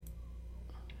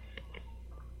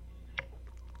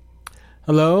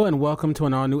Hello and welcome to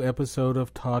an all new episode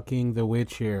of Talking the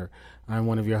Witcher. I'm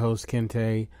one of your hosts,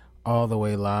 Kente, all the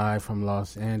way live from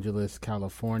Los Angeles,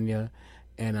 California,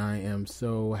 and I am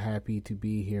so happy to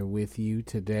be here with you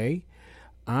today.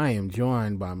 I am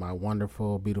joined by my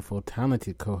wonderful, beautiful,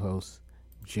 talented co-host,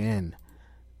 Jen.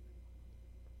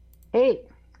 Hey,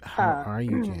 How are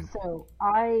you, Jen? so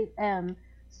I am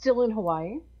still in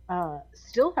Hawaii.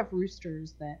 Still have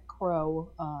roosters that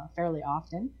crow fairly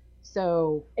often.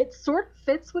 So it sort of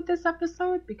fits with this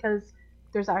episode because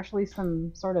there's actually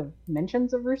some sort of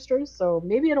mentions of roosters. So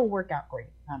maybe it'll work out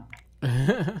great.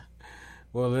 I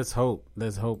Well, let's hope.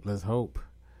 Let's hope. Let's hope.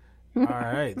 don't All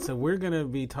right, so we're going to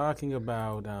be talking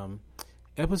about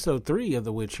episode 3 of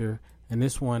The Witcher, and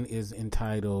this one is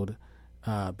entitled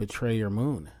Betrayer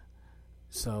Moon.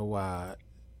 So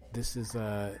this is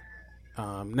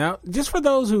now just for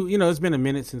those who it's been a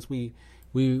minute since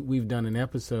we've done an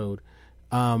episode.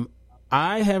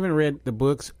 I haven't read the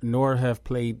books nor have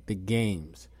played the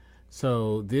games,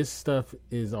 so this stuff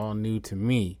is all new to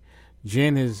me.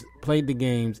 Jen has played the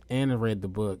games and read the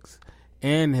books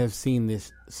and have seen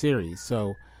this series,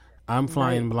 so I'm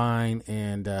flying Right. blind,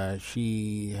 and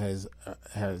she has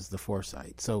the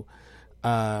foresight. So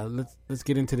let's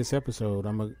get into this episode.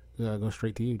 I'm gonna go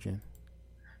straight to you, Jen.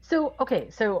 So okay,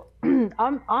 so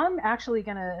I'm actually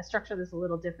gonna structure this a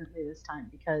little differently this time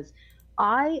because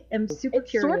I am super It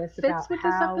sort of curious fits about with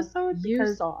this how episode you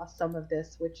because- saw some of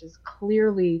this, which is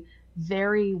clearly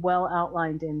very well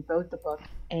outlined in both the book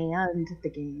and the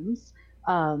games,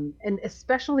 and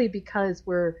especially because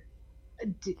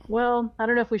well, I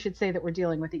don't know if we should say that we're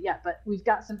dealing with it yet, but we've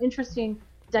got some interesting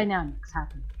dynamics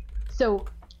happening. So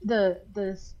the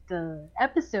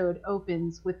episode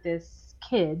opens with this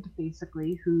kid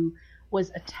basically who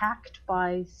was attacked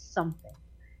by something,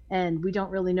 and we don't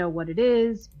really know what it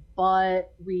is,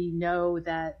 but we know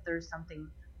that there's something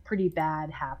pretty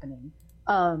bad happening.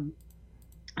 And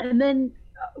then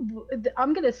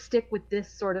I'm going to stick with this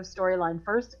sort of storyline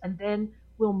first, and then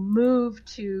we'll move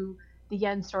to the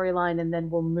Yen storyline, and then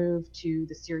we'll move to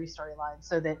the Ciri storyline,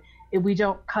 so that we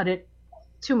don't cut it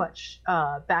too much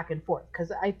back and forth.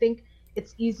 Because I think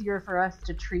it's easier for us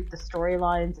to treat the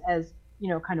storylines as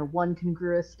kind of one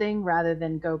congruous thing rather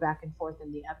than go back and forth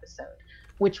in the episode,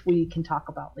 which we can talk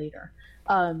about later.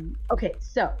 Okay,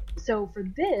 so for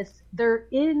this, they're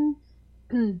in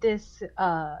this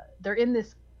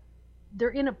they're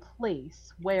in a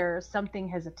place where something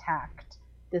has attacked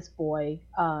this boy.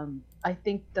 I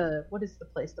think what is the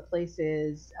place? The place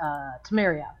is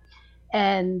Temeria,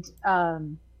 and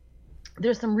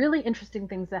there's some really interesting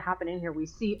things that happen in here. We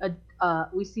see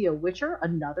a Witcher,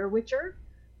 another Witcher,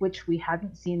 which we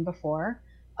hadn't seen before.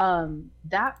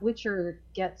 That Witcher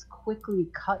gets quickly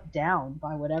cut down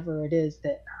by whatever it is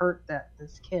that hurt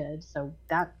this kid. So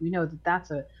that we know that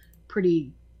that's a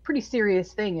pretty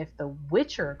serious thing if the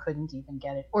Witcher couldn't even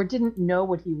get it or didn't know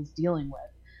what he was dealing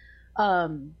with.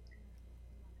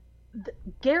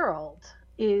 Geralt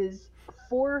is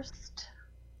forced,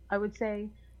 I would say,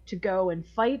 to go and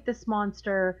fight this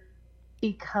monster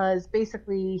because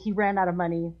basically he ran out of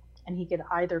money and he could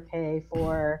either pay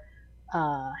for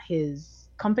his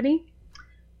company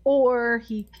or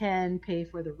he can pay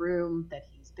for the room that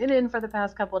he's been in for the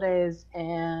past couple of days,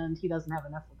 and he doesn't have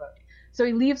enough for both. So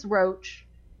he leaves Roach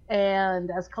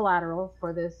and as collateral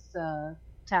for this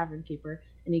tavern keeper,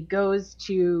 and he goes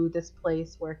to this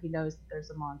place where he knows that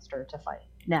there's a monster to fight.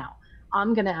 Now,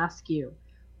 I'm going to ask you,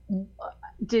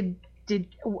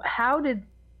 how did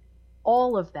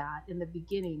all of that in the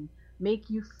beginning make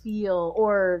you feel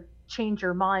or change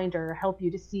your mind or help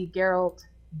you to see Geralt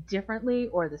differently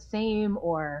or the same,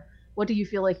 or what do you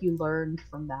feel like you learned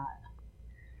from that?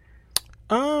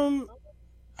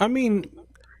 I mean,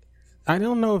 I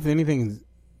don't know if anything's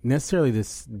necessarily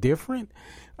this different.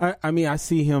 I mean, I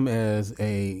see him as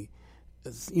a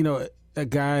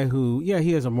guy who, yeah,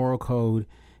 he has a moral code.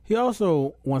 He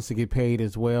also wants to get paid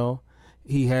as well.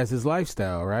 He has his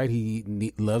lifestyle, right?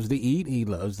 He loves to eat. He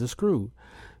loves to screw.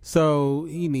 So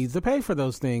he needs to pay for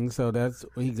those things. So that's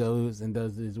he goes and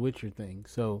does his Witcher thing.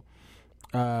 So,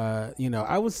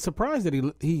 I was surprised that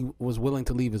he was willing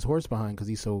to leave his horse behind because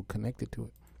he's so connected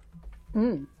to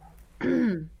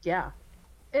it. Yeah.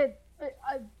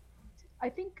 I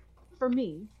think for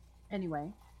me,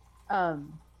 anyway,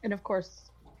 and of course,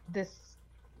 this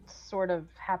sort of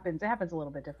happens. It happens a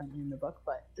little bit differently in the book,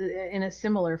 but in a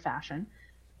similar fashion.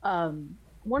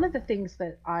 One of the things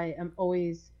that I am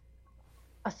always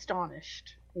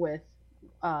astonished with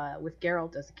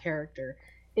Geralt as a character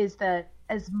is that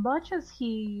as much as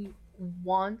he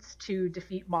wants to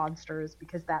defeat monsters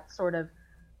because that's sort of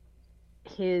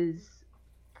his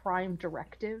prime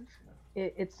directive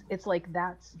It's like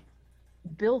that's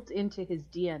built into his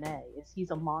DNA. Is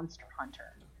he's a monster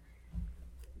hunter.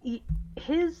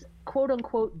 His quote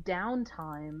unquote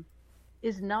downtime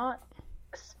is not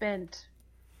spent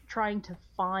trying to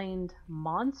find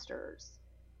monsters.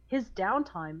 His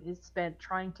downtime is spent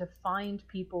trying to find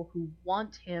people who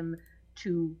want him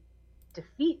to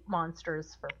defeat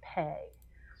monsters for pay.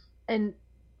 And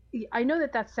I know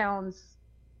that sounds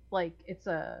like it's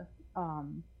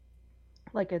kind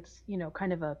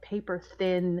of a paper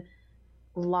thin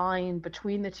line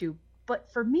between the two.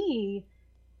 But for me,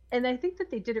 and I think that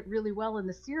they did it really well in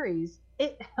the series,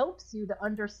 it helps you to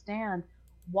understand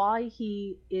why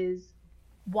he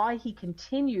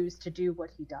continues to do what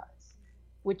he does,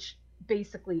 which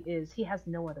basically is he has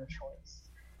no other choice.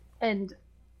 And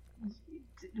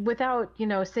without,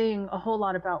 saying a whole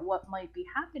lot about what might be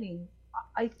happening,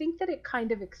 I think that it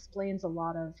kind of explains a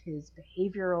lot of his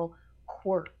behavioral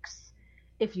quirks.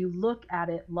 If you look at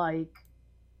it like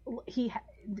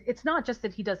it's not just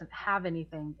that he doesn't have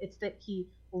anything, it's that he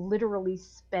literally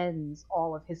spends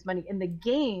all of his money. In the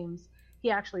games, he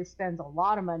actually spends a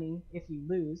lot of money if you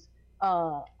lose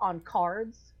on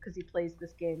cards, because he plays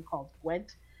this game called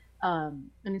Gwent.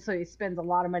 And so he spends a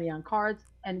lot of money on cards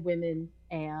and women,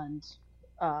 and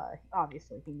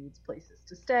obviously he needs places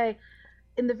to stay.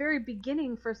 In the very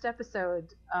beginning, first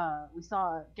episode, we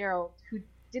saw Geralt, who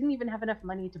didn't even have enough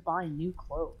money to buy new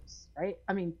clothes, right?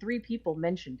 I mean, 3 people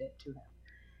mentioned it to him.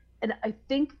 And I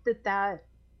think that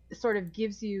sort of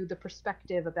gives you the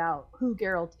perspective about who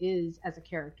Geralt is as a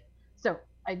character. So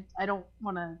I don't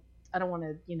want to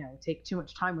take too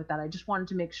much time with that. I just wanted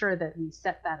to make sure that we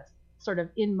set that sort of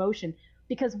in motion,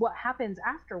 because what happens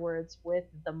afterwards with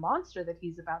the monster that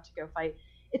he's about to go fight,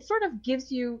 it sort of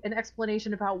gives you an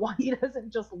explanation about why he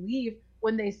doesn't just leave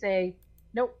when they say,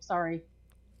 nope, sorry,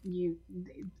 you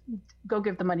go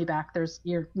give the money back.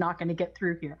 You're not going to get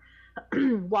through here.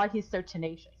 Why he's so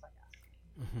tenacious, I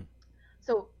guess. Mm-hmm.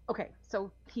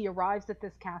 So he arrives at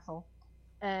this castle,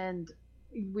 and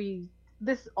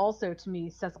this also to me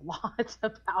says a lot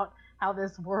about how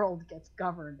this world gets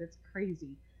governed. It's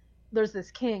crazy. There's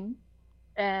this king,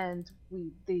 and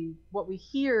what we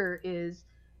hear is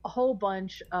a whole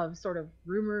bunch of sort of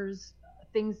rumors,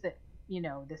 things that,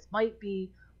 this might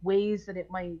be ways that it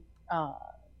might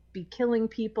be killing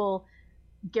people.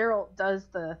 Geralt does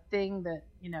the thing that,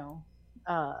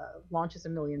 launches a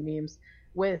million memes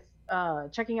with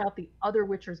checking out the other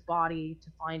Witcher's body to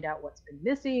find out what's been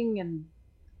missing, and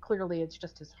clearly it's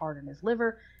just his heart and his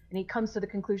liver, and he comes to the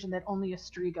conclusion that only a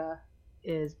Striga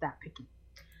is that picky.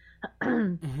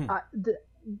 Mm-hmm.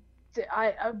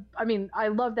 I mean, I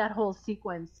love that whole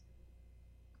sequence,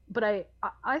 but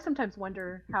I sometimes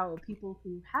wonder how people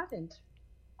who haven't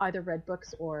either read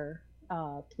books or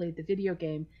played the video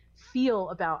game feel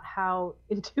about how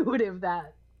intuitive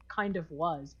that kind of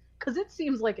was, because it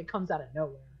seems like it comes out of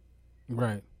nowhere.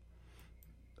 Right.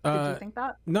 Did you think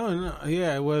that? No,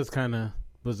 yeah, it was kind of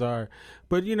bizarre,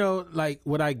 but like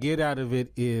what I get out of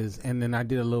it is, and then I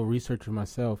did a little research for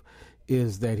myself,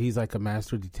 is that he's like a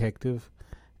master detective.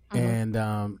 Mm-hmm.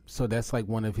 And so that's like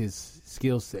one of his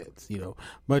skill sets,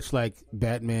 much like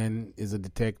Batman is a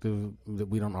detective, that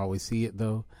we don't always see it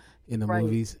though in the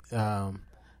movies.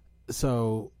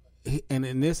 So, and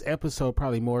in this episode,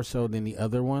 probably more so than the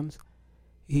other ones,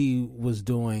 he was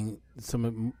doing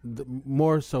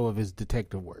more so of his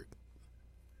detective work.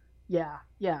 Yeah.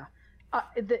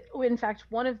 In fact,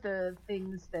 one of the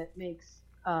things that makes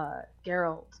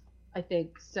Geralt, I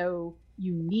think, so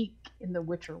unique in the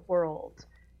Witcher world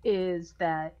is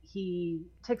that he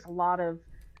takes a lot of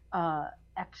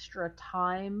extra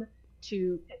time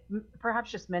to,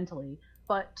 perhaps just mentally,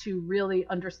 but to really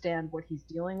understand what he's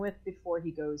dealing with before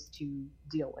he goes to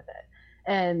deal with it.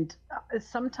 And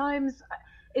sometimes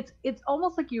it's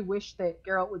almost like you wish that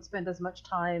Geralt would spend as much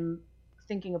time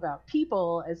thinking about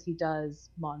people as he does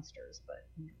monsters, but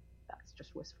that's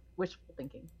just wishful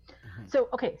thinking. Mm-hmm.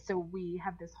 So we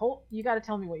have this whole, you got to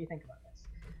tell me what you think about this.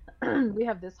 We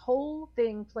have this whole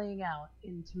thing playing out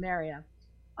in Temeria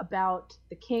about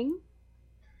the king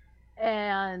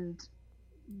and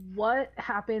what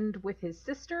happened with his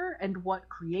sister and what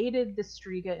created the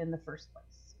Striga in the first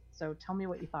place. So tell me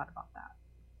what you thought about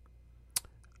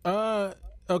that.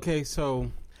 Okay,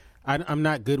 so I'm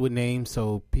not good with names,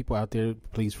 so people out there,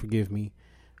 please forgive me.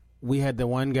 We had the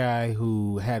one guy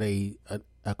who had a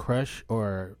crush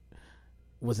or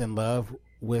was in love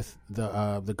with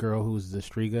the girl who's the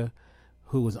Striga,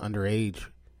 who was underage,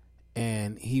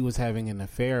 and he was having an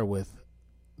affair with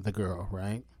the girl,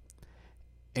 right?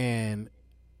 And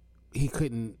he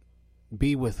couldn't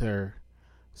be with her,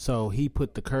 so he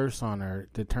put the curse on her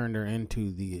to turn her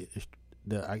into the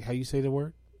how you say the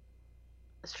word?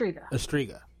 Striga.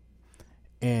 Astriga.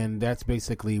 And that's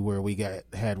basically where we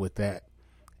had with that.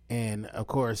 And of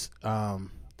course,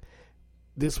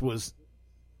 this was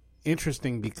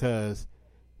interesting because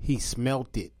he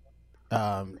smelt it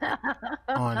on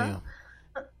him.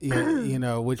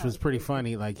 Yeah, which was pretty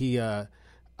funny. Like he how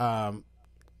you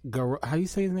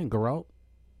say his name? Geralt?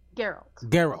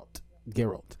 Geralt.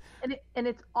 And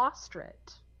it's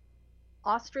Ostrit.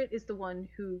 Ostrit is the one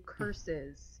who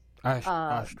curses.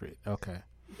 Ostrit. Okay.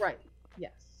 Right.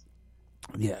 Yes.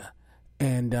 Yeah.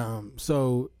 And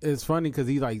so it's funny because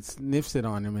he like sniffs it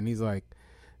on him, and he's like,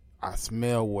 "I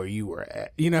smell where you were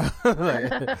at,"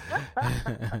 Like,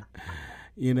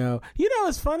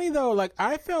 It's funny though. Like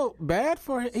I felt bad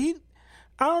for him.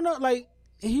 I don't know. Like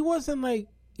he wasn't like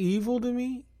evil to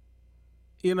me.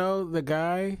 The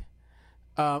guy,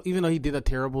 even though he did a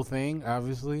terrible thing,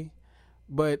 obviously.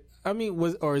 But I mean,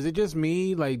 is it just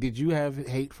me? Like, did you have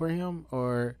hate for him,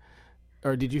 or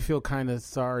did you feel kind of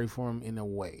sorry for him in a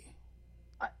way?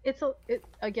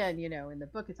 Again, in the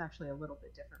book, it's actually a little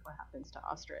bit different what happens to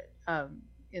Ostrit.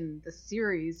 In the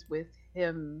series, with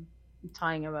him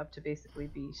tying him up to basically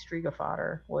be Striga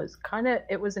fodder,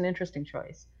 it was an interesting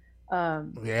choice.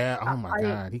 Yeah. Oh my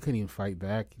God, he couldn't even fight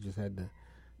back. He just had to.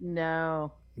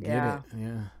 No. Get it.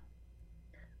 Yeah.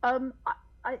 I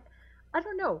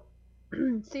don't know.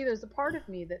 See, there's a part of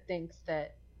me that thinks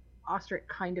that Ostrit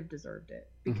kind of deserved it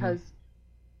because,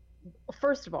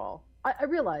 first of all, I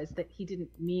realized that he didn't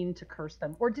mean to curse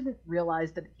them or didn't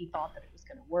realize that he thought that it was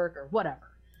going to work or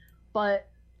whatever. But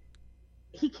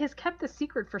he has kept the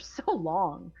secret for so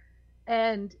long.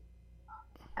 And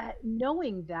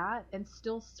knowing that and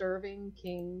still serving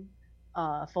King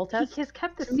Foltest, he has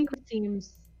kept the secret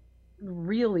seems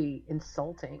really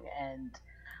insulting and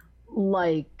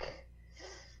like...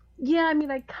 Yeah, I mean,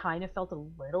 I kind of felt a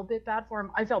little bit bad for him.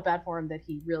 I felt bad for him that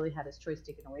he really had his choice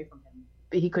taken away from him.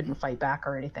 But he couldn't fight back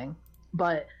or anything.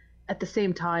 But at the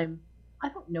same time, I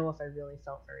don't know if I really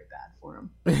felt very bad for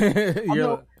him.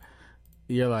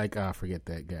 You're like, forget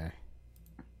that guy.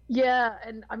 Yeah,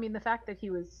 and I mean, the fact that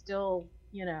he was still,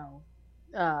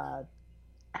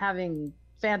 having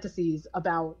fantasies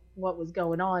about what was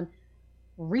going on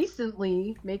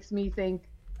recently makes me think,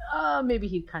 maybe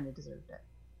he kind of deserved it.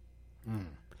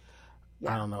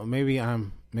 Yeah. I don't know. Maybe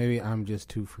I'm just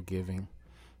too forgiving.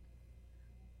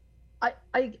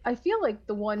 I feel like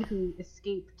the one who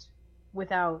escaped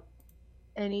without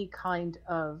any kind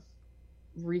of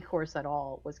recourse at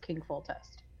all was King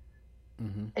Foltest.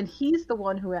 Mm-hmm. And he's the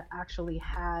one who actually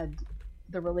had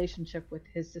the relationship with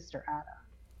his sister Ada.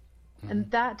 Mm-hmm. And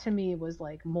that to me was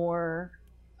like more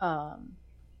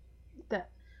that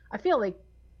I feel like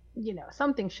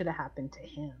something should have happened to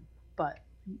him, but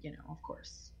of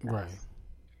course, right.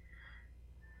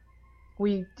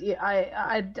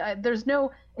 There's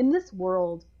no, in this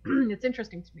world, it's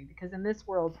interesting to me because in this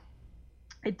world,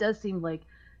 it does seem like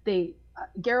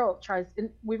Geralt tries,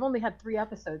 and we've only had 3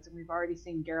 episodes and we've already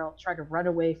seen Geralt try to run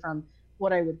away from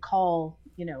what I would call,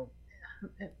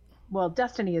 well,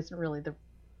 destiny isn't really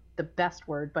the best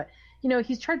word, but,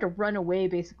 he's tried to run away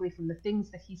basically from the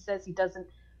things that he says he doesn't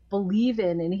believe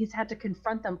in, and he's had to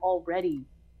confront them already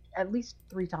at least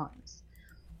 3 times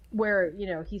where,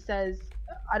 he says,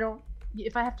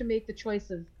 if I have to make the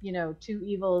choice of, 2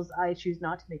 evils, I choose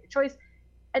not to make a choice.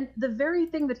 And the very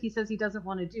thing that he says he doesn't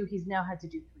want to do, he's now had to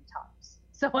do 3 times.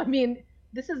 So, I mean,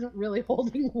 this isn't really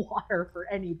holding water for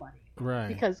anybody. Right.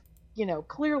 Because,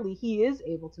 clearly he is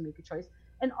able to make a choice.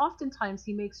 And oftentimes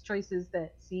he makes choices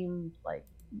that seem like,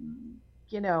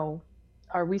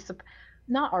 are we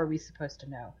supposed to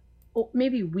know? Well,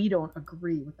 maybe we don't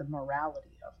agree with the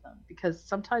morality of them because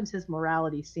sometimes his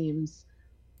morality seems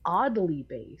oddly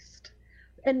based.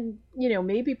 And,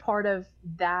 maybe part of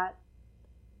that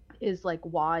is like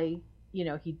why,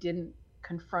 he didn't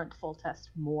confront Foltest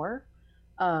more.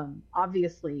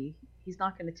 Obviously, he's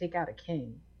not going to take out a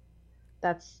king.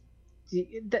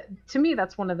 To me,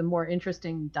 that's one of the more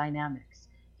interesting dynamics.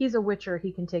 He's a witcher.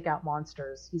 He can take out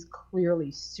monsters. He's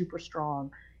clearly super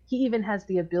strong. He even has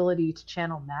the ability to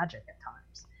channel magic at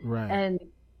times. Right. And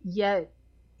yet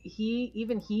he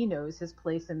knows his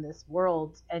place in this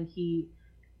world, and he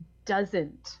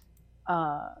doesn't,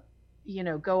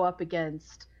 go up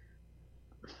against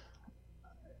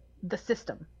the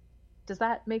system. Does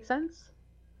that make sense?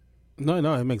 No,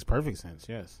 it makes perfect sense.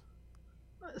 Yes.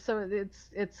 So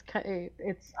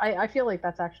I feel like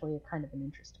that's actually a kind of an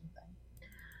interesting thing.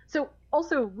 So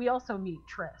we also meet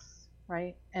Triss,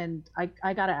 right? And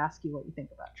I got to ask you what you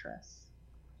think about Triss.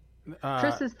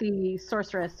 Triss is the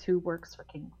sorceress who works for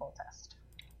King Foltest.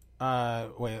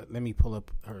 Wait, let me pull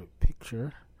up her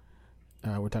picture.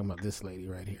 We're talking about this lady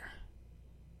right here.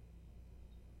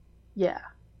 Yeah.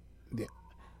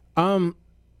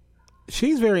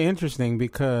 She's very interesting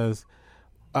because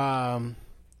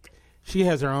she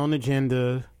has her own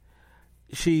agenda.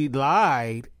 She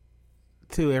lied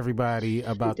to everybody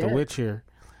about The Witcher,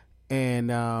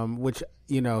 and which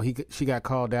she got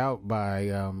called out by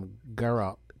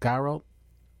Geralt.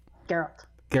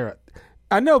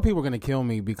 I know people are going to kill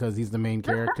me because he's the main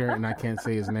character and I can't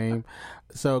say his name.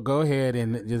 So go ahead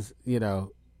and just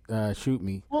shoot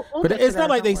me. We'll but it's not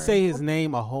like they say his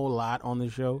name a whole lot on the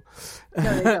show. No,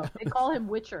 they don't. They call him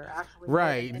Witcher, actually.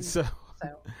 Right. And so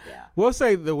yeah. We'll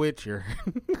say The Witcher.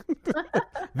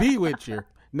 The Witcher.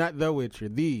 Not The Witcher.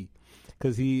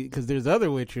 Because there's other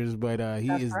Witchers, but he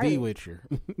That's is right. The Witcher.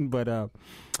 But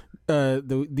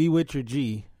the Witcher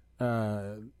G. I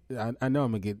know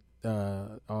I'm going to get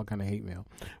all kind of hate mail.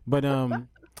 But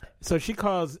so she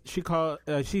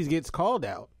gets called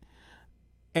out.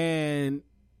 And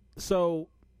so,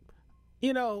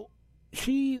 I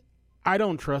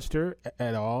don't trust her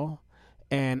at all.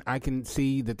 And I can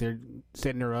see that they're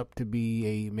setting her up to be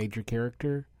a major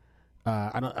character.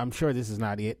 I'm sure this is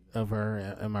not it of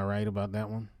her. Am I right about that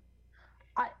one?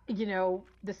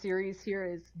 The series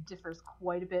here differs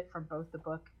quite a bit from both the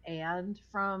book and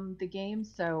from the game,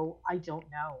 so I don't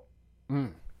know.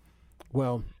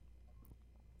 Well,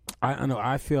 I know.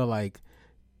 I feel like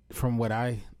from what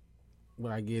I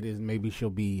get is maybe she'll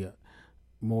be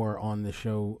more on the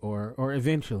show or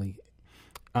eventually.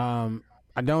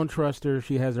 I don't trust her.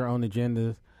 She has her own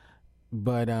agendas,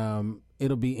 but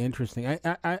it'll be interesting.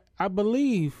 I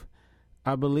believe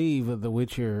The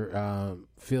Witcher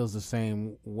feels the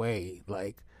same way.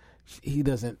 Like he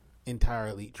doesn't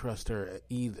entirely trust her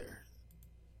either.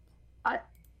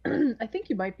 I think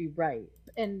you might be right,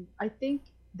 and I think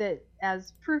that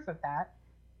as proof of that,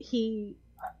 he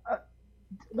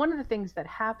one of the things that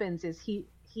happens is he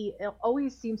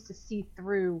always seems to see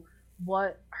through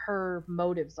what her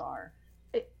motives are.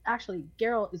 Actually,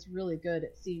 Geralt is really good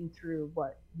at seeing through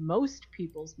what most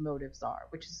people's motives are,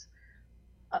 which is,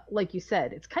 like you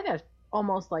said, it's kind of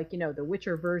almost like, the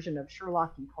Witcher version of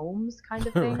Sherlock Holmes kind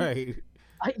of thing. Right.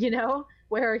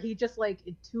 Where he just like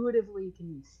intuitively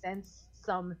can sense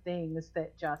some things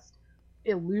that just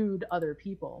elude other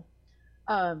people.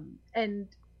 And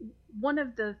one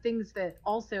of the things that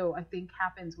also I think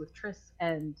happens with Triss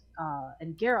and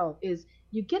Geralt is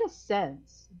you get a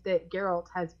sense that Geralt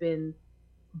has been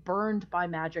burned by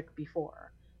magic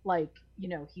before. Like,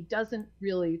 he doesn't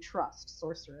really trust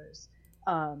sorcerers.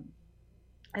 And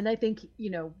I think,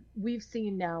 we've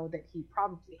seen now that he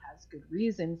probably has good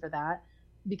reason for that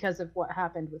because of what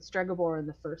happened with Stregobor in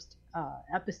the first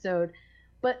episode.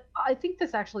 But I think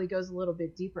this actually goes a little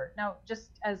bit deeper. Now,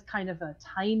 just as kind of a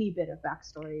tiny bit of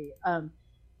backstory,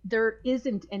 there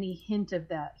isn't any hint of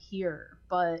that here,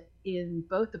 but in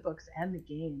both the books and the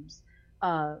games,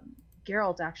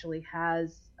 Geralt actually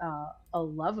has a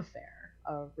love affair,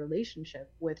 a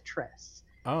relationship with Triss.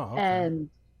 Oh, okay. And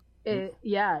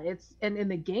and in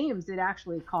the games, it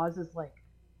actually causes like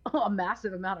a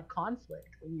massive amount of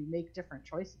conflict when you make different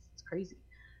choices. It's crazy.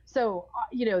 So,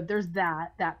 there's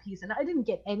that piece. And I didn't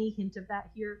get any hint of that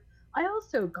here. I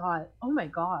also got, oh my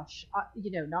gosh,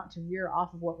 not to veer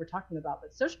off of what we're talking about,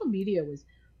 but social media was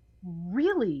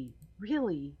really,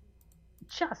 really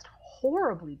just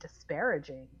horribly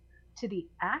disparaging to the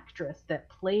actress that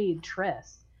played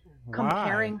Triss,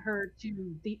 comparing her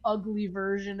to the ugly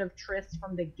version of Triss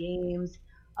from the games.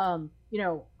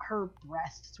 Her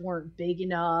breasts weren't big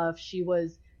enough. She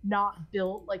was not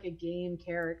built like a game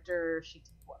character.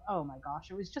 Oh my gosh,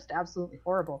 it was just absolutely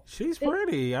horrible. She's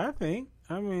pretty, I think.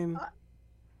 I mean,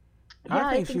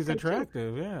 I think she's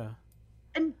attractive, too. Yeah.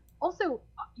 And also,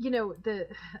 the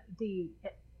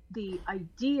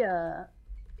idea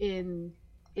in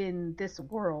this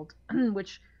world,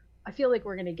 which I feel like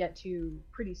we're going to get to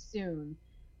pretty soon,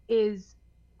 is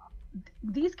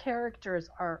these characters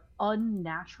are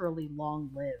unnaturally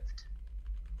long-lived.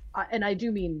 And I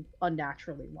do mean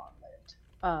unnaturally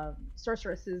long-lived.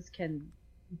 Sorceresses can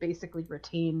basically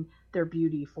retain their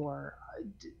beauty for,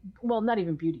 well, not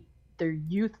even beauty, their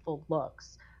youthful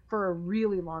looks for a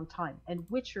really long time. And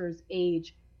Witchers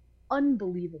age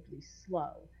unbelievably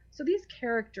slow. So these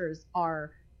characters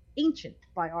are ancient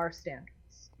by our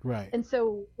standards. Right. And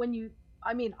so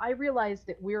I realize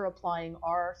that we're applying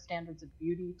our standards of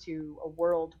beauty to a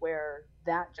world where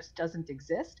that just doesn't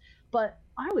exist. But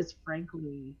I was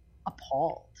frankly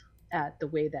appalled at the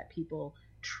way that people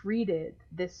treated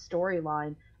this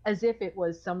storyline as if it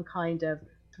was some kind of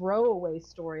throwaway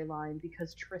storyline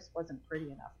because Triss wasn't pretty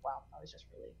enough. Wow, I was just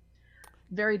really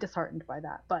very disheartened by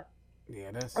that. But yeah,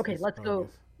 that's okay. Let's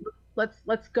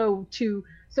let's go to.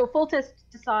 So Foltest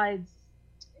decides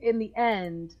in the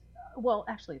end. Well,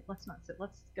 actually, let's not sit.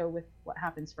 Let's go with what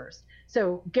happens first.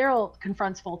 So Geralt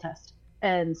confronts Foltest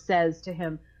and says to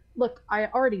him, "Look, I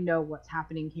already know what's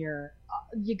happening here.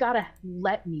 You gotta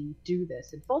let me do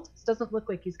this." And Foltest doesn't look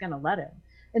like he's gonna let him.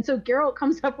 And so Geralt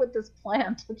comes up with this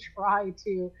plan to try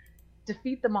to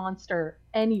defeat the monster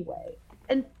anyway.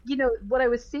 And what I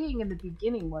was saying in the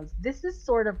beginning was this is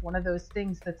sort of one of those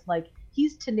things that's like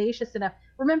he's tenacious enough.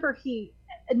 Remember, he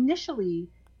initially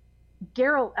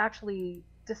Geralt actually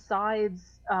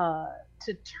decides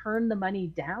to turn the money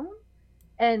down,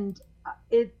 and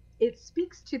it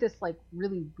speaks to this like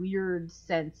really weird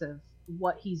sense of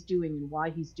what he's doing and why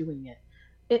he's doing it.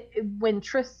 When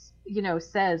Triss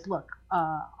says, "Look,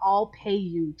 I'll pay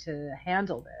you to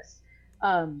handle this,"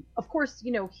 of course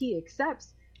he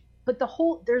accepts, but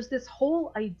there's this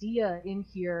whole idea in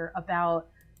here about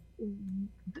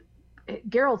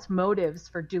Geralt's motives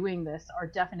for doing this are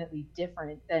definitely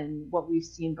different than what we've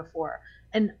seen before.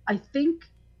 And I think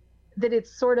that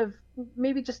it's sort of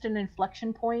maybe just an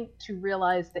inflection point to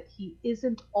realize that he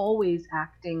isn't always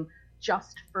acting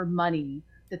just for money,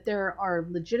 that there are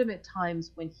legitimate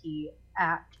times when he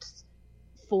acts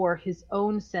for his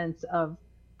own sense of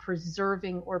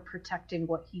preserving or protecting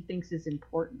what he thinks is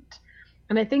important.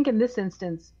 And I think in this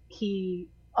instance, he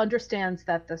understands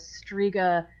that the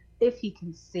Striga, if he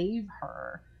can save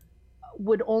her,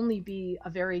 would only be a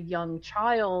very young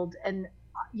child. And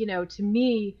to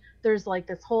me, there's like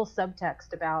this whole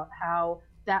subtext about how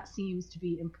that seems to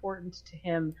be important to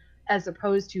him as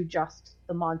opposed to just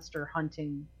the monster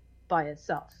hunting by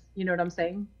itself. You know what I'm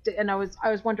saying? And I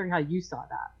was wondering how you saw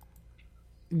that.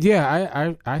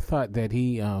 Yeah, I thought that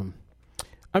he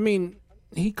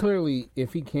he clearly,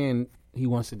 if he can, he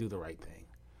wants to do the right thing.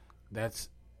 That's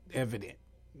evident.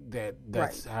 That's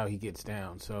right. How he gets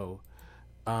down. So,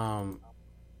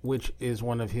 which is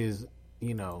one of his,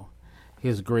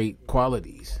 his great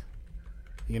qualities.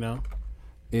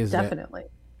 Is definitely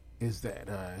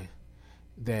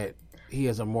that he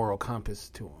has a moral compass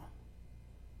to him.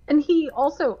 And he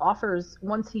also offers,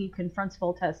 once he confronts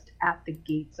Foltest at the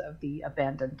gates of the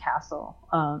abandoned castle,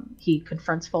 he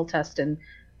confronts Foltest, and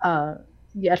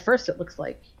at first it looks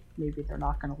like maybe they're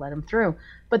not going to let him through.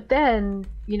 But then,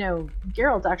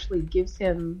 Geralt actually gives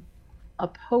him a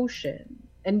potion,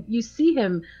 and you see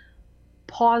him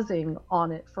pausing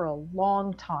on it for a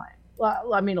long time.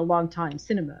 Well, I mean, a long time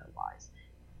cinema-wise.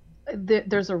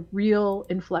 There's a real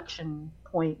inflection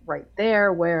point right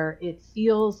there where it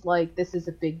feels like this is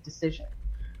a big decision.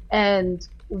 And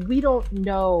we don't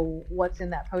know what's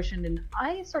in that potion, and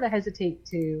I sort of hesitate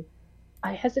to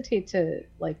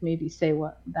like maybe say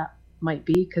what that might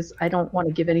be because I don't want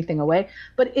to give anything away,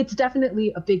 but it's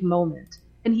definitely a big moment.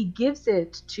 And he gives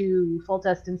it to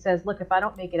Foltest and says, "Look, if I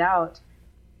don't make it out,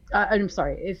 I'm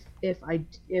sorry,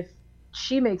 if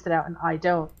she makes it out and I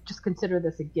don't, just consider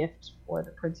this a gift for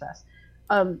the princess."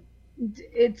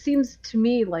 It seems to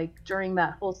me like during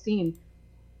that whole scene,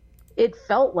 it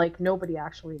felt like nobody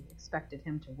actually expected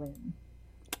him to win.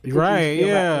 Right?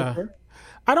 Yeah.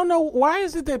 I don't know, why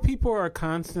is it that people are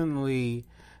constantly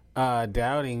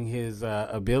doubting his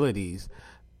abilities?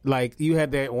 Like, you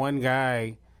had that one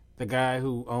guy, the guy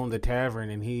who owned the tavern,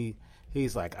 and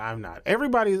he's like, "I'm not."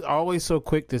 Everybody's always so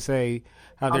quick to say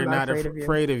how they're not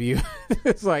afraid of you.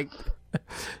 It's like,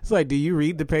 do you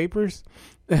read the papers?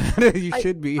 You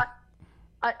should be.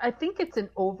 I think it's an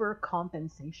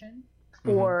overcompensation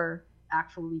for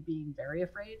actually being very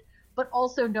afraid, but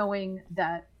also knowing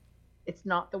that it's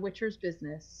not the Witcher's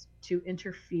business to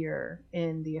interfere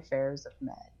in the affairs of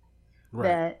men. Right.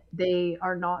 That they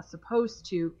are not supposed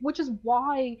to, which is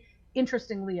why,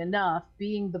 interestingly enough,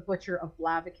 being the Butcher of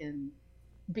Blaviken,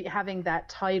 having that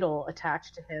title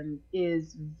attached to him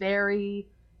is very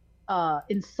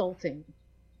insulting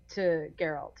to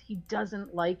Geralt. He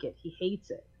doesn't like it. He hates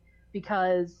it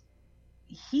because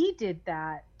he did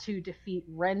that to defeat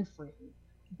Renfri,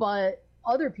 but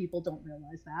other people don't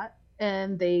realize that,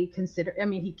 and they consider. I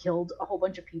mean, he killed a whole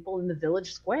bunch of people in the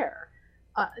village square,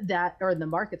 or in the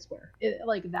market square.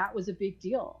 That was a big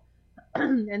deal,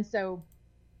 and so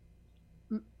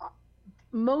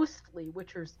mostly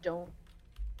Witchers don't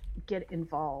get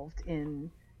involved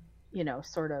in,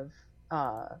 sort of.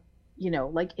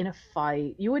 Like in a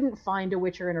fight. You wouldn't find a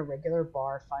Witcher in a regular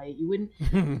bar fight. You wouldn't.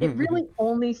 It really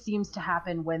only seems to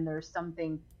happen when there's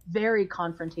something very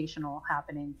confrontational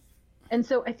happening. And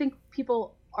so I think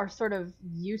people are sort of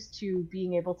used to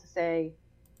being able to say,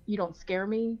 "You don't scare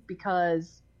me,"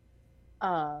 because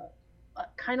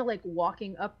kind of like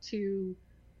walking up to,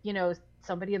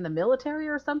 somebody in the military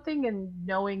or something and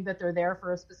knowing that they're there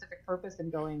for a specific purpose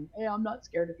and going, "Hey, I'm not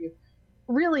scared of you."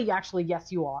 really, actually,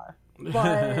 yes, you are.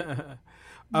 But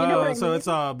you know what I So mean? it's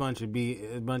all a bunch of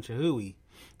hooey.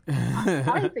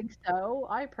 I think so.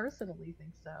 I personally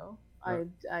think so.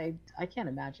 I can't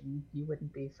imagine you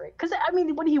wouldn't be afraid. Because I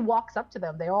mean, when he walks up to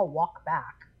them, they all walk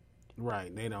back.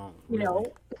 Right, they don't You really.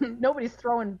 know, nobody's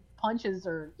throwing punches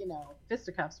or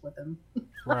fisticuffs with him.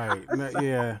 Right, So,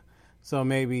 yeah. So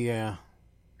maybe, yeah,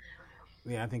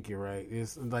 I think you're right.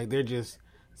 It's like they're just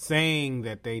saying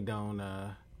that they don't,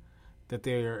 that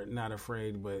they're not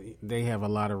afraid, but they have a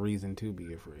lot of reason to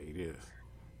be afraid. Yes.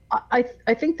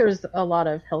 I think there's a lot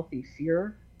of healthy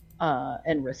fear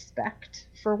and respect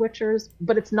for witchers,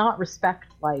 but it's not respect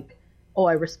like, oh,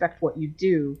 I respect what you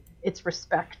do. It's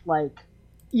respect like,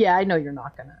 yeah, I know you're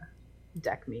not gonna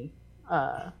deck me.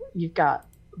 You've got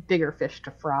bigger fish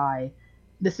to fry.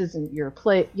 This isn't your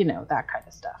play, that kind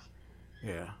of stuff.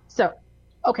 Yeah. So,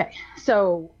 okay,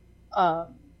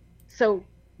 um, so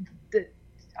the,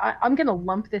 I'm going to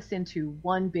lump this into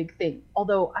one big thing.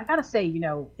 Although I got to say,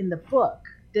 in the book,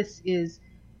 this is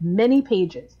many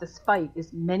pages. This fight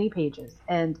is many pages,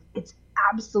 and it's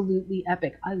absolutely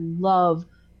epic. I love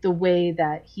the way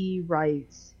that he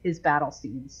writes his battle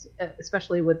scenes,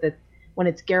 especially when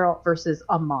it's Geralt versus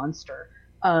a monster.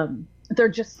 They're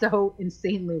just so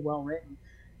insanely well written.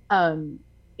 Um,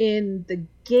 in the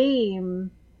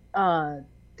game, the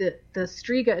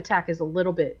Striga attack is a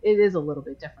little bit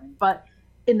different, but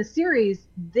in the series,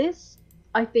 this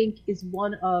I think is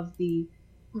one of the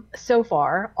so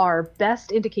far our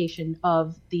best indication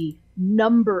of the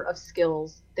number of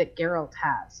skills that Geralt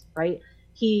has. Right,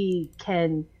 he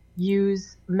can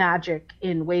use magic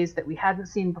in ways that we hadn't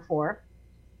seen before.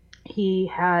 He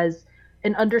has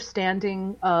an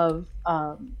understanding of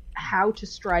how to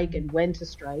strike and when to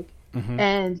strike. Mm-hmm.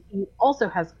 And he also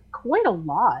has quite a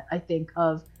lot, I think,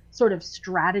 of sort of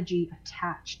strategy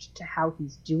attached to how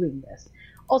he's doing this.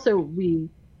 Also, we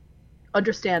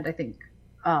understand, I think,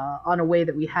 on a way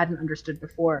that we hadn't understood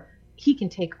before, he can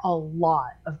take a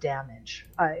lot of damage.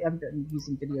 I'm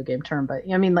using video game term, but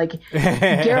I mean, like,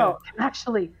 Geralt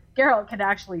can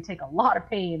actually take a lot of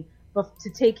pain, but to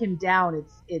take him down,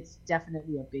 it's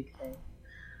definitely a big thing.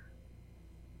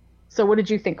 So, what did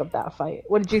you think of that fight?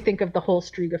 What did you think of the whole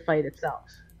Striga fight itself?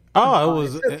 Oh,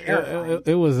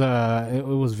 it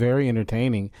was very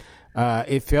entertaining.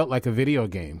 It felt like a video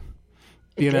game.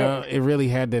 It really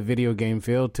had that video game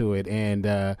feel to it, and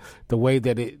the way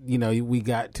that we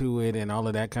got to it and all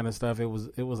of that kind of stuff. It was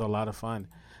a lot of fun.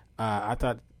 I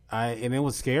thought and it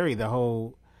was scary, the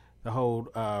whole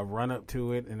run up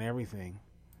to it and everything.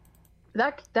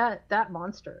 That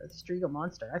monster, the Striga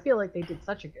monster, I feel like they did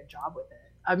such a good job with it.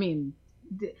 I mean,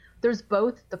 there's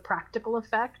both the practical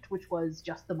effect, which was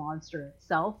just the monster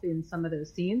itself in some of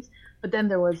those scenes, but then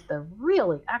there was the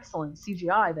really excellent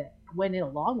CGI that went in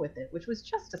along with it, which was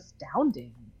just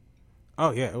astounding. Oh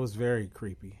yeah, it was very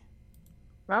creepy.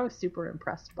 I was super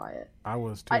impressed by it. I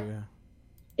was too. Yeah.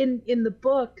 In the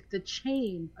book, the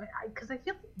chain, because I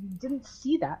feel like we didn't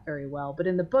see that very well, but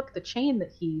in the book, the chain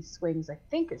that he swings, I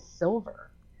think, is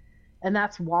silver, and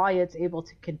that's why it's able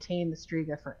to contain the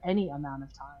Striga for any amount of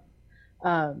time.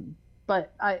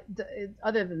 But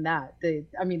other than that, they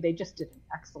just did an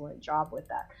excellent job with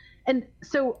that. And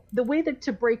so the way that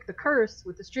to break the curse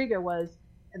with the Striga was,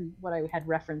 and what I had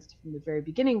referenced from the very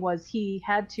beginning, was he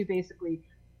had to basically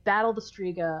battle the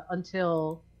Striga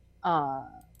until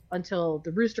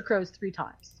the rooster crows 3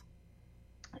 times,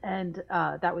 and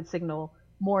that would signal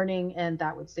morning, and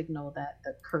that would signal that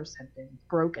the curse had been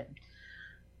broken.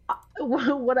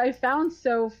 What I found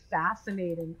so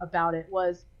fascinating about it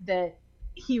was that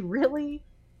he really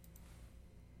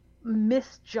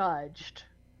misjudged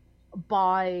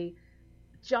by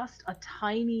just a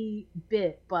tiny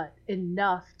bit, but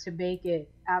enough to make it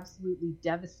absolutely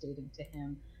devastating to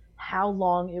him, how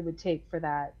long it would take for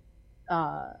that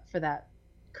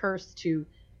curse to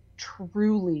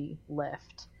truly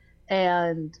lift.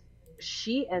 And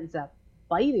she ends up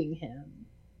biting him.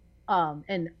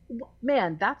 And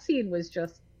man, that scene was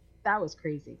that was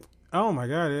crazy. Oh my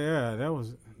god, yeah, that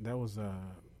was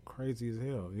crazy as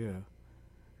hell, yeah.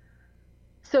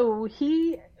 So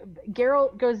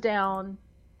Geralt goes down,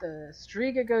 the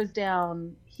Striga goes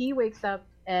down, he wakes up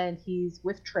and he's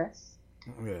with Triss.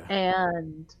 Yeah.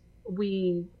 And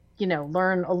we,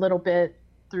 learn a little bit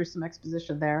through some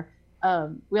exposition there.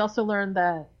 We also learn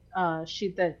that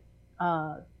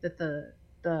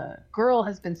the girl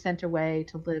has been sent away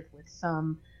to live with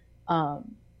some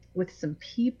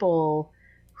people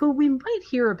who we might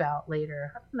hear about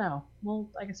later. I don't know. Well,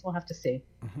 I guess we'll have to see.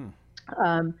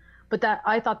 Mm-hmm. But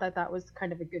I thought that was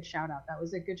kind of a good shout out. That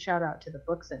was a good shout out to the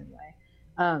books anyway,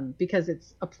 because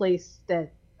it's a place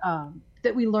that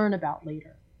that we learn about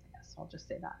later. Yes, I'll just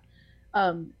say that.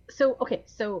 So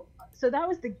that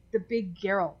was the big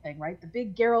Geralt thing, right? The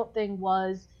big Geralt thing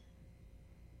was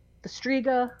the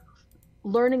Striga,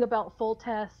 learning about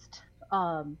Foltest,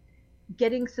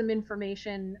 getting some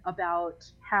information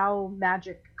about how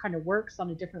magic kind of works on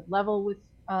a different level with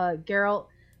Geralt,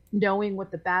 knowing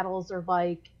what the battles are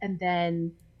like, and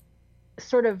then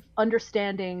sort of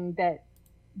understanding that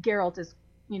Geralt is,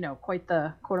 quite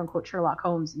the quote unquote Sherlock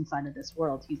Holmes inside of this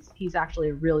world. He's actually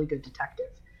a really good detective.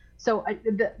 So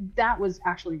that was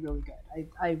actually really good.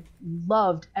 I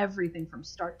loved everything from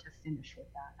start to finish with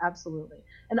that. Absolutely.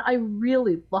 And I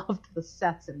really loved the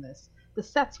sets in this. The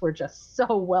sets were just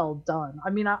so well done.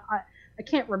 I mean, I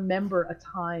can't remember a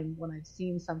time when I've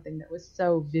seen something that was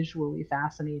so visually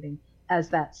fascinating as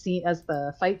that scene, as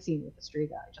the fight scene with the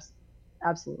Striga. I just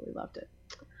absolutely loved it.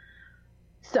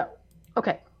 So,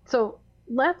 okay. So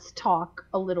let's talk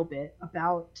a little bit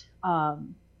about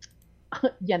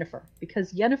Yennefer,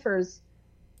 because Yennefer's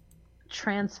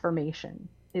transformation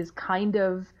is kind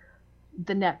of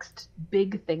the next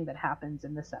big thing that happens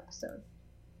in this episode.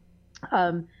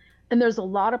 And there's a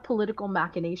lot of political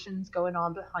machinations going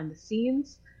on behind the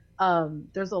scenes.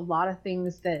 There's a lot of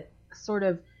things that sort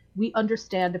of we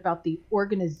understand about the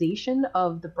organization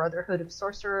of the Brotherhood of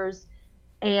Sorcerers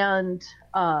and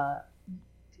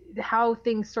how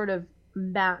things sort of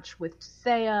match with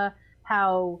Tissaia,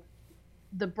 how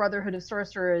the Brotherhood of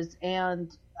Sorcerers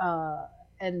and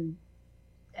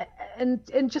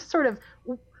just sort of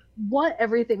what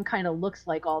everything kind of looks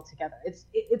like all together.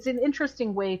 It's an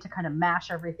interesting way to kind of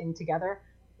mash everything together,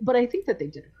 but I think that they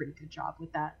did a pretty good job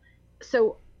with that.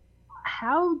 So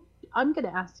I'm going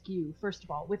to ask you, first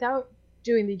of all, without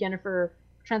doing the Yennefer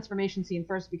transformation scene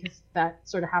first, because that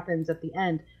sort of happens at the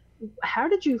end, how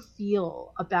did you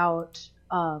feel about,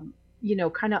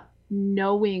 kind of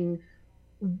knowing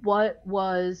what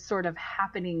was sort of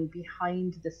happening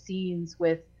behind the scenes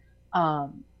with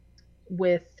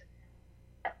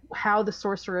how the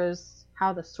sorceresses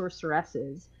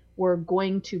were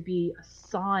going to be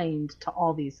assigned to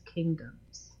all these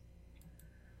kingdoms?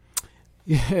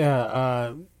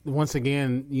 Yeah. Once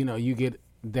again, you get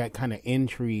that kind of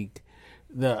intrigue,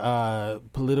 the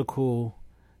political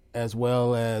as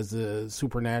well as the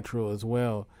supernatural as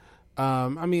well.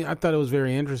 I thought it was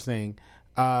very interesting.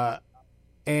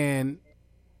 And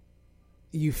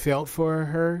you felt for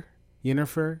her,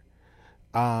 Yennefer,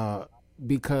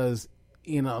 because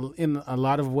in a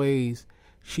lot of ways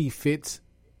she fits,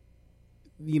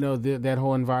 that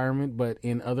whole environment, but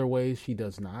in other ways she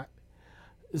does not.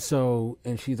 So,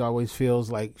 and she's always feels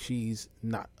like she's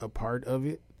not a part of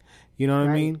it. You know what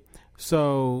I mean?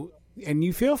 So, and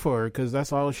you feel for her because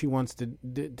that's all she wants to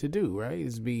do, right?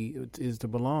 Is to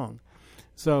belong.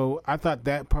 So I thought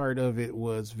that part of it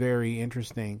was very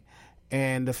interesting,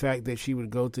 and the fact that she would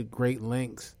go to great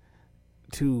lengths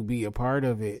to be a part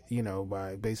of it,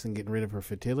 by basically getting rid of her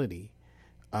fertility,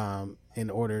 in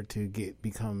order to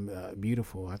become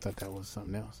beautiful. I thought that was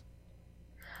something else.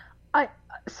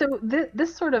 So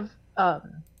this sort of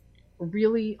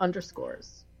really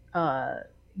underscores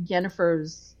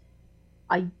Yennefer's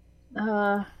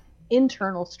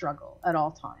internal struggle at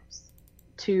all times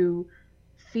to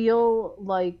feel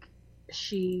like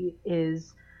she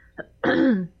is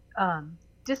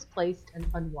displaced and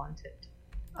unwanted,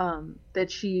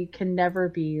 that she can never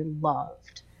be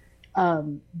loved.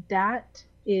 That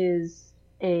is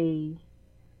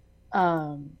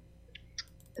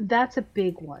that's a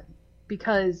big one,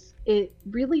 because it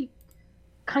really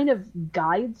kind of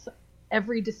guides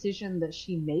every decision that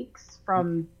she makes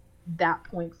from that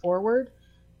point forward.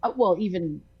 Well,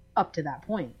 even up to that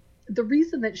point. The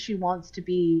reason that she wants to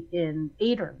be in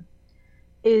Aedirn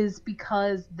is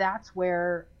because that's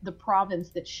where the province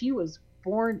that she was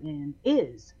born in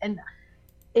is. And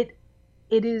it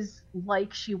is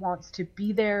like she wants to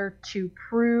be there to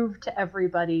prove to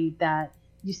everybody that,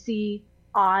 you see,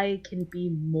 I can be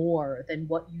more than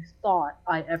what you thought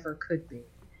I ever could be.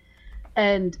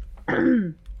 And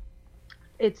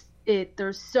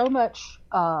there's so much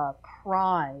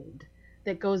pride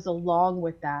that goes along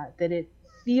with that it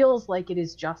feels like it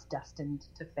is just destined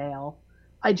to fail.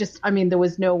 There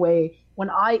was no way, when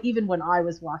I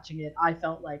was watching it, I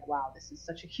felt like, wow, this is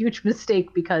such a huge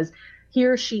mistake, because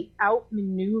here she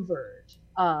outmaneuvered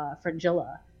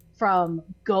Fringilla from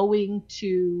going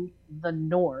to the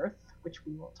north, which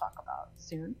we will talk about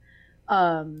soon,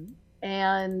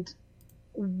 and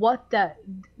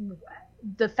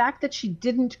the fact that she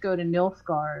didn't go to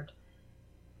Nilfgaard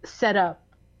set up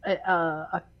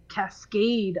a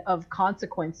cascade of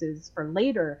consequences for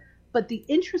later. But the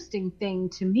interesting thing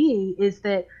to me is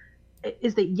that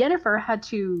Yennefer had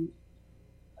to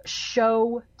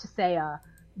show Tisea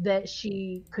that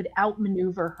she could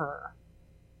outmaneuver her.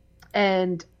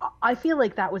 And I feel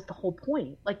like that was the whole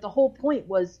point. Like, the whole point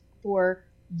was for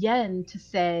Yen to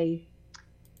say,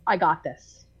 I got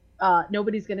this.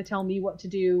 Nobody's going to tell me what to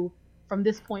do. From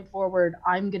this point forward,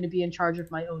 I'm going to be in charge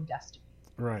of my own destiny.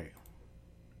 Right.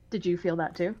 Did you feel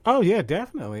that too? Oh, yeah,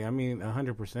 definitely. I mean,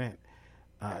 100%.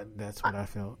 That's what I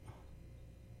felt.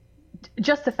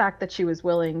 Just the fact that she was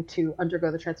willing to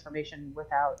undergo the transformation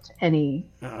without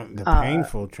any... the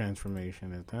painful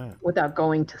transformation at that. Without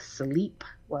going to sleep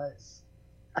was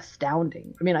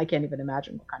astounding. I mean, I can't even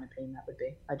imagine what kind of pain that would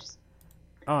be.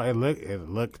 Oh, it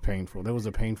looked painful. That was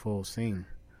a painful scene.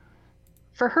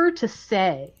 For her to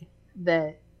say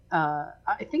that,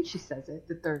 I think she says it,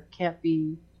 that there can't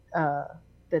be,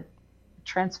 that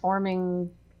transforming,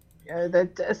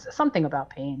 that something about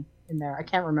pain in there. I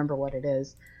can't remember what it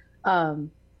is.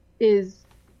 Is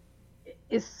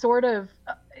sort of,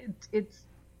 it's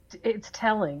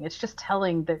telling. It's just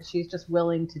telling that she's just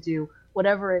willing to do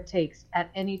whatever it takes at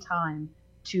any time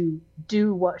to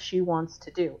do what she wants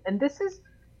to do. And this is,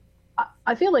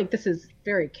 I feel like this is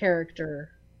very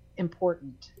character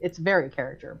important. It's very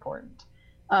character important.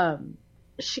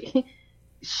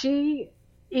 She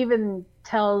even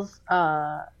tells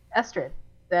Estrid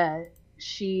that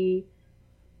she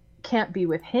can't be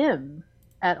with him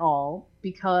at all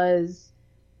because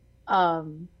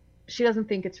she doesn't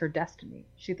think it's her destiny.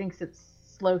 She thinks it's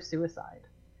slow suicide.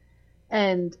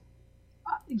 And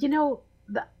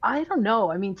I don't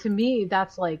know. I mean, to me,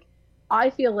 that's like, I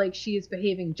feel like she is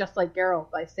behaving just like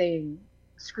Geralt by saying,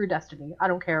 screw destiny. I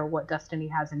don't care what destiny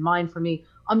has in mind for me.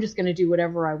 I'm just going to do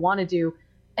whatever I want to do.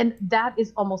 And that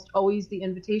is almost always the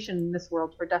invitation in this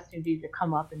world for destiny to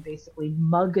come up and basically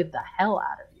mug the hell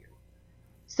out of you.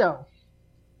 So,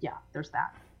 yeah, there's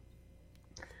that.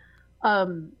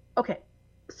 Okay.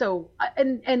 So,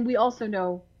 and we also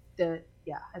know that,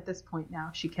 yeah, at this point now,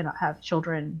 she cannot have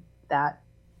children. That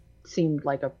seemed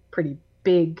like a pretty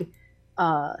big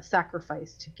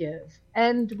sacrifice to give.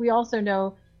 And we also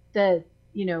know that,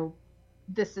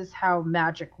 this is how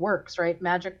magic works, right?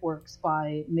 Magic works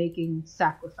by making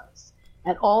sacrifice.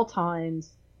 At all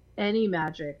times, any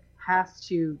magic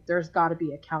there's got to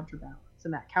be a counterbalance.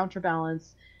 And that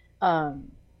counterbalance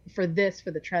for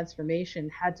the transformation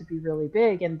had to be really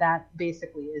big. And that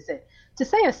basically is it.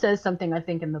 Tisea says something, I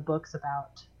think, in the books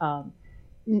about that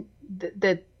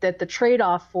the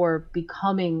trade-off for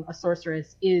becoming a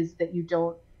sorceress is that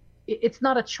it's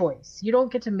not a choice. You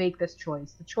don't get to make this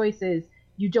choice. The choice is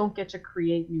you don't get to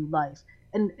create new life.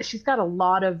 And she's got a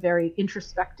lot of very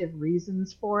introspective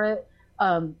reasons for it.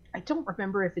 I don't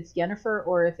remember if it's Yennefer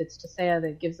or if it's Tisea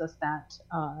that gives us that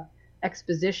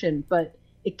exposition, but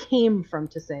it came from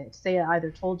Tisea. Tisea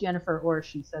either told Yennefer or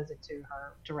she says it to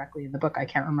her directly in the book. I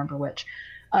can't remember which.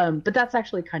 But that's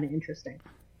actually kind of interesting.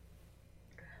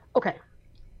 Okay,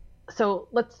 so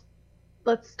let's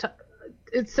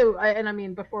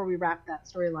before we wrap that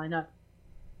storyline up,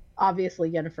 obviously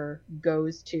Yennefer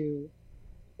goes to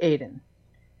Aiden,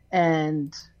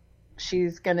 and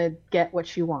she's gonna get what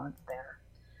she wants there,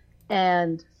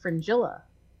 and Fringilla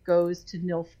goes to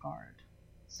Nilfgaard.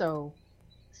 So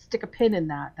stick a pin in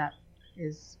that.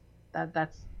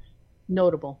 That's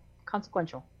notable,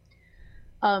 consequential.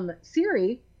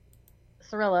 Cirilla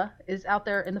is out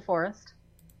there in the forest.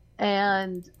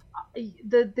 And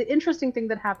the interesting thing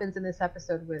that happens in this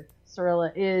episode with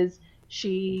Cirilla is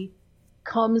she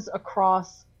comes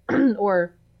across,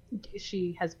 or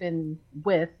she has been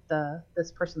with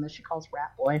this person that she calls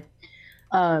Rat Boy,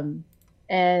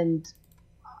 and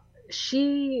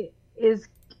she is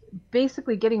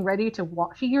basically getting ready to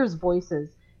walk. She hears voices.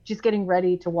 She's getting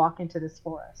ready to walk into this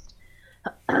forest.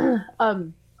 I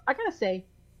gotta say,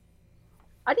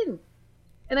 I didn't,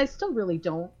 and I still really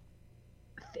don't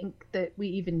think that we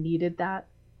even needed that.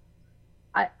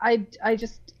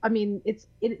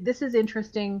 This is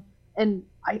interesting, and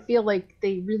I feel like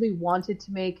they really wanted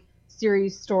to make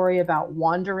Ciri's story about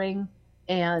wandering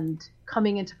and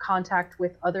coming into contact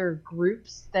with other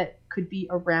groups that could be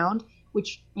around,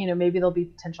 which, maybe there'll be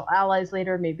potential allies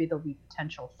later, maybe there'll be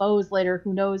potential foes later,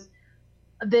 who knows.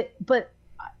 But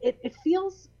it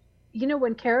feels,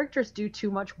 when characters do too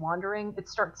much wandering, it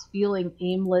starts feeling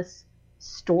aimless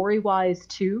story-wise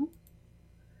too.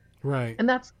 Right. And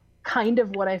that's kind of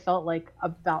what I felt like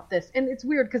about this. And it's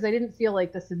weird because I didn't feel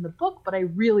like this in the book, but I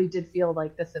really did feel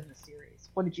like this in the series.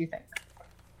 What did you think?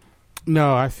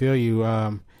 No, I feel you.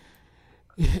 I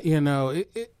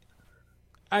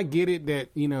get it that,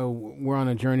 we're on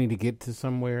a journey to get to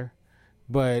somewhere,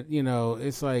 but,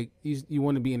 it's like you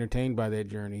want to be entertained by that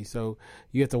journey. So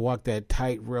you have to walk that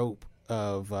tightrope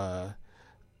of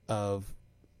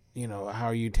how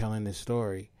are you telling this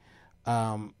story?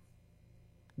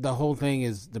 The whole thing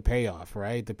is the payoff,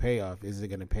 right? The payoff, is it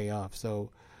going to pay off?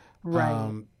 So,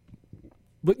 Right.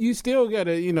 but you still got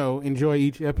to enjoy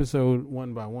each episode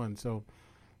one by one. So,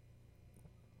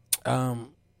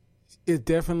 it's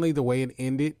definitely the way it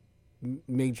ended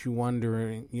made you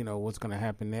wonder, what's going to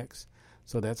happen next.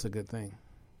 So that's a good thing.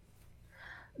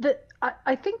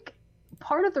 I think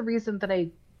part of the reason that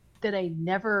I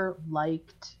never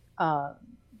liked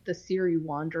the Siri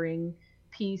wandering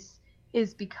piece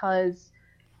is because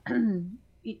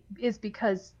is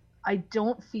because I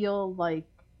don't feel like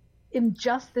in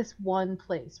just this one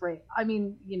place, right? I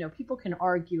mean, people can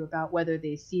argue about whether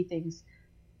they see things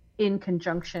in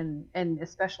conjunction, and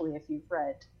especially if you've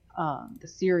read the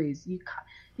series, you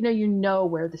know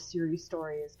where the series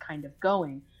story is kind of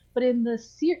going. But in the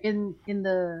in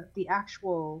the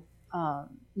actual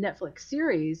Netflix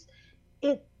series,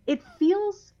 it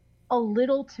feels a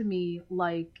little to me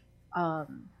like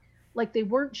they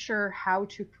weren't sure how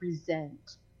to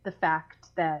present the fact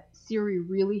that Ciri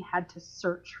really had to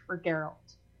search for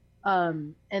Geralt,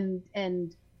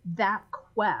 and that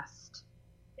quest,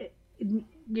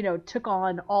 took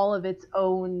on all of its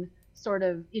own sort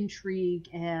of intrigue,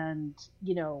 and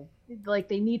like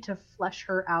they need to flesh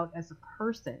her out as a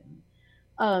person.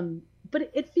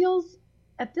 But it feels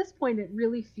at this point, it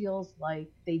really feels like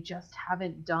they just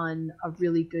haven't done a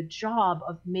really good job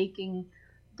of making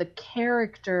the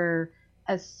character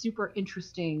as super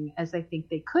interesting as I think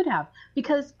they could have.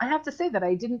 Because I have to say that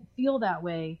I didn't feel that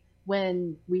way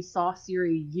when we saw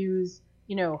Ciri use,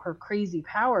 her crazy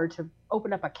power to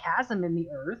open up a chasm in the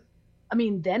earth. I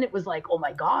mean, then it was like, oh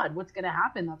my God, what's going to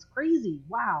happen? That's crazy.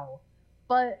 Wow.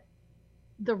 But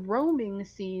the roaming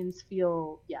scenes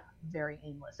feel, yeah, very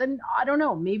aimless. And I don't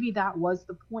know, maybe that was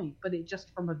the point, but it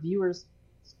just from a viewer's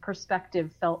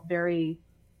perspective felt very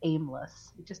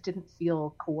aimless. It just didn't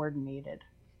feel coordinated.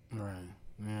 Right.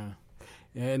 Yeah.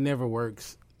 Yeah, it never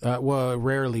works. Well, it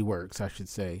rarely works, I should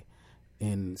say,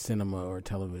 in cinema or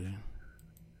television.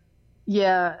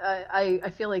 Yeah, I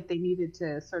feel like they needed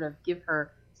to sort of give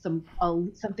her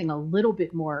something a little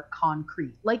bit more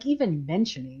concrete, like even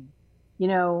mentioning,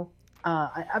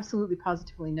 I absolutely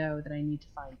positively know that I need to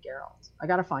find Geralt. I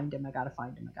gotta find him. I gotta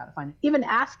find him. I gotta find him. Even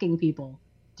asking people,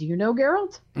 do you know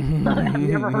Geralt? Have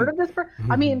you ever heard of this person?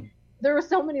 I mean, there were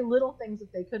so many little things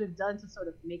that they could have done to sort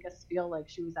of make us feel like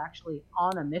she was actually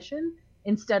on a mission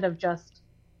instead of just,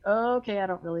 oh, okay, I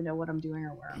don't really know what I'm doing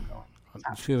or where I'm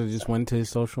going. Should have just went to his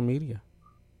social media.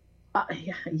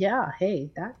 Yeah. Hey,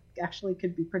 that actually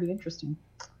could be pretty interesting.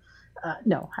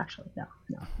 No, actually, no.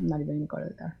 I'm not even going to go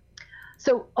to there.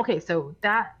 So, okay, so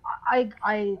that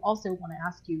I also want to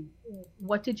ask you,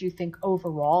 what did you think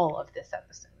overall of this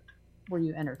episode? Were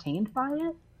you entertained by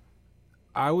it?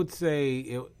 I would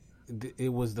say it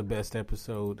was the best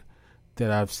episode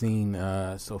that I've seen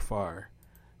so far.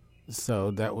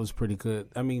 So that was pretty good.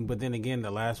 I mean, but then again,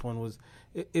 the last one was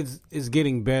it's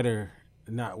getting better,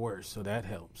 not worse. So that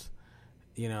helps,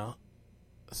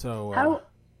 So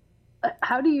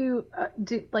how do you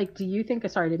do you think?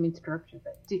 Sorry, I didn't mean to interrupt you,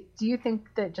 but do you think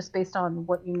that just based on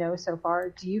what you know so far,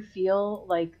 do you feel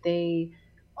like they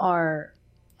are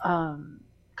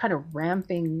kind of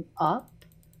ramping up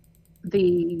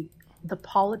the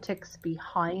politics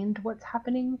behind what's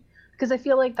happening? Because I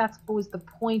feel like that's what was the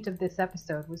point of this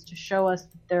episode, was to show us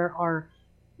that there are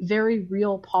very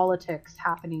real politics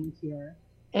happening here,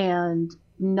 and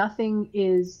nothing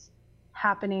is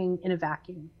happening in a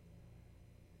vacuum.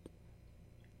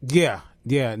 Yeah,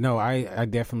 no, I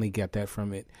definitely get that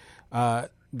from it.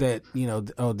 That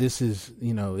this is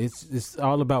it's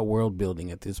all about world building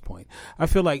at this point. I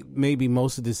feel like maybe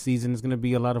most of this season is going to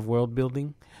be a lot of world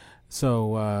building,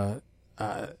 so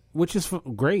which is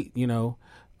great. You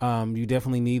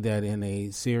definitely need that in a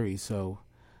series. So,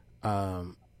 I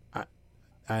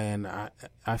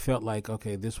felt like,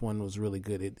 okay, this one was really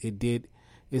good.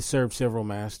 It served several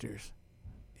masters,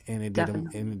 and it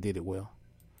did it well.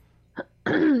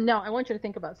 Now, I want you to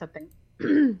think about something.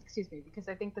 Excuse me, because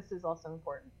I think this is also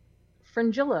important.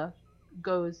 Fringilla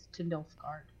goes to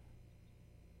Nilfgaard.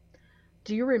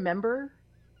 Do you remember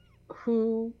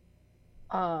who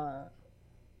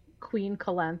Queen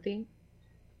Calanthe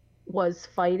was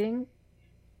fighting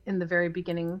in the very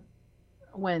beginning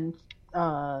when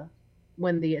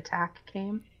the attack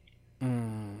came?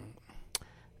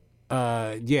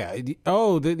 Yeah.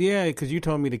 Oh, yeah. Because you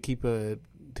told me to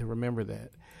remember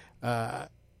that.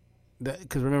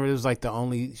 Because remember, it was like the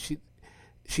only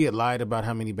she had lied about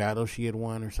how many battles she had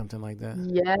won or something like that.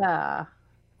 Yeah.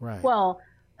 Right. Well,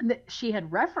 she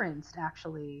had referenced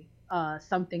actually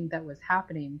something that was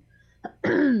happening,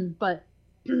 but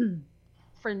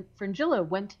Fringilla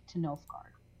went to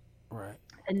Nilfgaard. Right.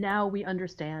 And now we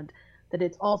understand that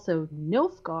it's also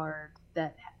Nilfgaard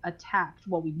that attacked.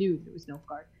 Well, we knew it was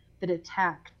Nilfgaard that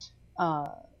attacked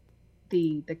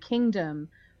the kingdom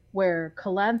where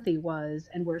Calanthe was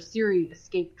and where Ciri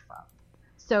escaped from.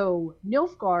 So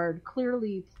Nilfgaard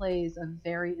clearly plays a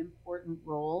very important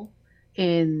role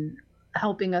in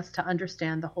helping us to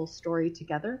understand the whole story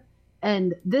together.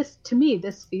 And this, to me,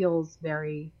 this feels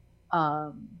very.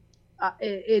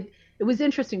 It was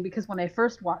interesting because when I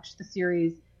first watched the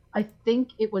series, I think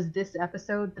it was this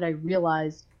episode that I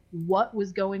realized what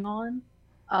was going on,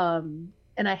 and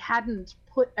I hadn't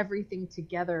put everything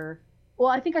together. Well,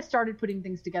 I think I started putting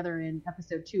things together in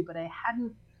episode 2, but I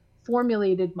hadn't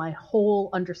formulated my whole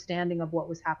understanding of what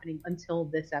was happening until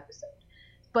this episode.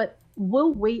 But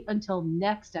we'll wait until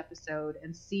next episode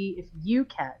and see if you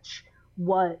catch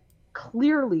what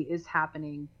clearly is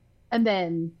happening, and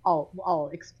then I'll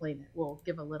explain it. We'll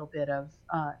give a little bit of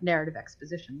narrative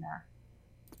exposition there.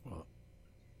 Well,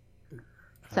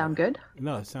 sound good?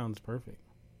 No, it sounds perfect.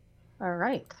 All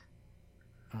right.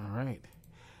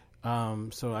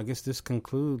 So I guess this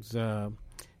concludes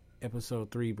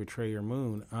episode 3, Betray Your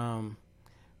Moon.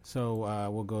 So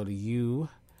we'll go to you,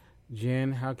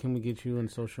 Jen. How can we get you on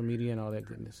social media and all that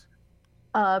goodness?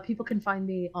 People can find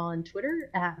me on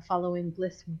Twitter at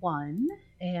followingbliss1,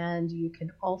 and you can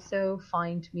also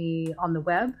find me on the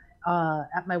web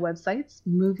at my websites,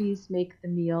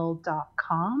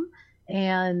 moviesmakethemeal.com,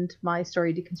 and my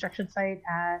story deconstruction site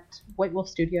at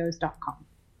whitewolfstudios.com.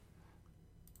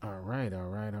 All right.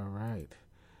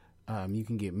 You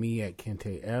can get me at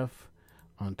Kente F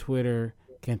on Twitter,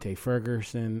 Kente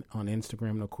Ferguson on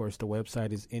Instagram, and of course the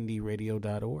website is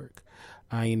indyradio.org,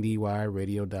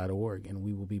 indyradio.org, and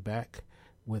we will be back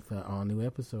with an all new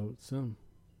episode soon.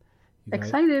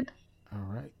 Excited. All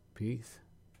right. Peace.